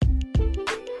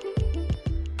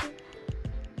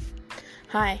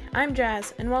Hi, I'm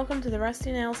Jazz, and welcome to the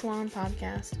Rusty Nail Salon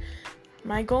podcast.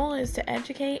 My goal is to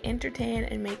educate, entertain,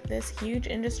 and make this huge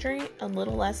industry a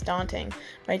little less daunting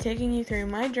by taking you through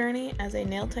my journey as a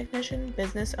nail technician,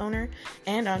 business owner,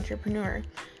 and entrepreneur.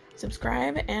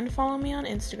 Subscribe and follow me on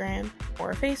Instagram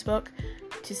or Facebook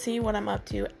to see what I'm up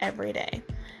to every day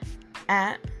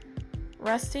at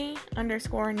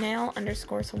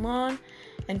rusty_nail_salon,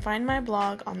 and find my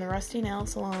blog on the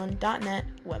rustynailsalon.net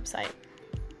website.